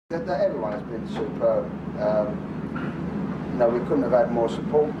Everyone has been superb. We couldn't have had more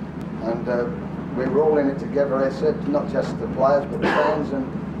support, and we were all in it together. As I said, not just the players but the fans, and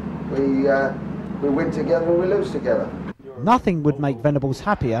we win together and we lose together. Nothing would make Venables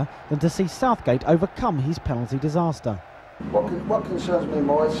happier than to see Southgate overcome his penalty disaster. What concerns me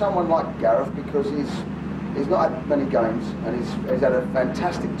more is someone like Gareth, because he's not had many games and he's had a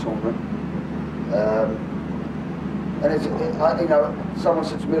fantastic tournament. Someone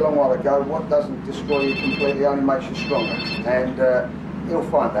said to me a long while ago, what doesn't destroy you completely only makes you stronger. And he'll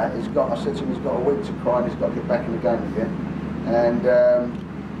find that. I said to him, he's got a week to cry and he's got to get back in the game again.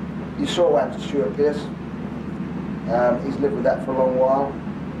 And you saw what happened to Stuart Pearce. He's lived with that for a long while,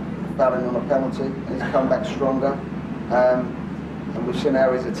 fouling on a penalty, and he's come back stronger. And we've seen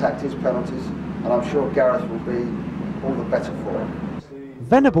how he's attacked his penalties, and I'm sure Gareth will be all the better for it.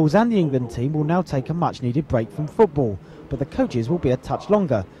 Venables and the England team will now take a much-needed break from football, but the coaches will be a touch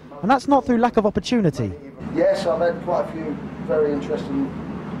longer, and that's not through lack of opportunity. Yes, I've had quite a few very interesting,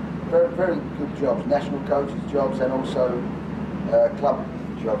 very good jobs, national coaches jobs and also club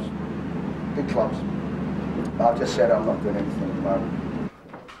jobs, big clubs. I've just said I'm not doing anything at the moment.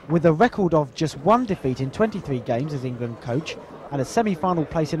 With a record of just one defeat in 23 games as England coach and a semi-final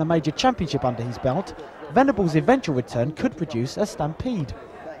place in a major championship under his belt, Venables' eventual return could produce a stampede.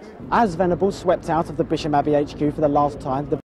 As Venables swept out of the Bisham Abbey HQ for the last time, the